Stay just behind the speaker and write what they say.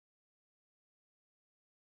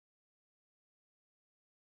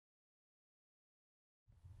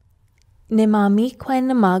Nimami kwen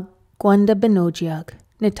namag gwanda benojiag,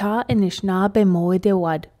 nita inishna bemoide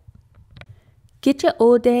wad. Gitja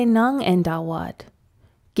ode nang endawad.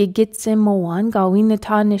 Gigitse moan gawin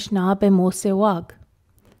nita nishna bemose wag.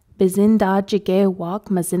 Bizinda jige wak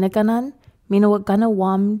mazinaganan, minawagana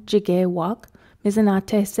wam jige wak,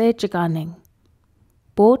 mizinate se jiganing.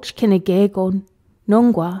 Boch kinegego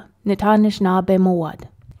nongwa nita nishna bemowad.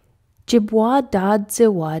 Jibwa dad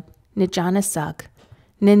ziwad nijanasag.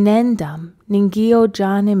 Ninendam, ningio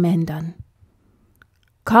jane mendan.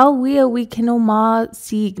 Kawia wikino ma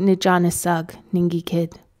sig nijanasag, ningi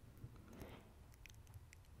kid.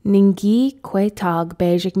 Ningi kwe tag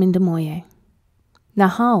bejik mindamoye.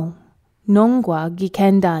 Nahau, nongwa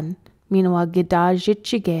gikendan, minwa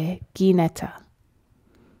gidajitchige gineta.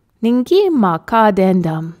 Ningi ma ka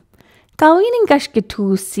dendam, kawinengash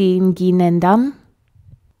gitu sin ginendam.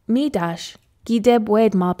 Midash,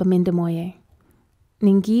 gidebwed mapa mindamoye.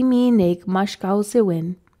 Ningi mi nek mashkau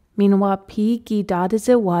sewin, minwa pi gi dada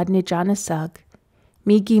zewad nijanasag,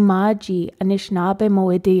 mi gi maji anishnabe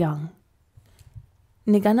moedeyang.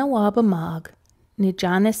 Nigana waba mag,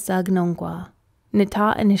 nijanasag nongwa,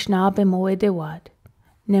 nita anishnabe moedewad,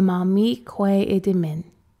 nema mi kwe edimin.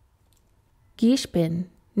 Gishpin,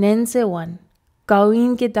 nensewan,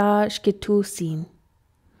 gawin gida shkitu sin.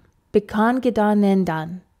 Bikan gida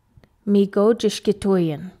nendan, mi go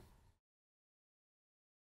shkitoyin.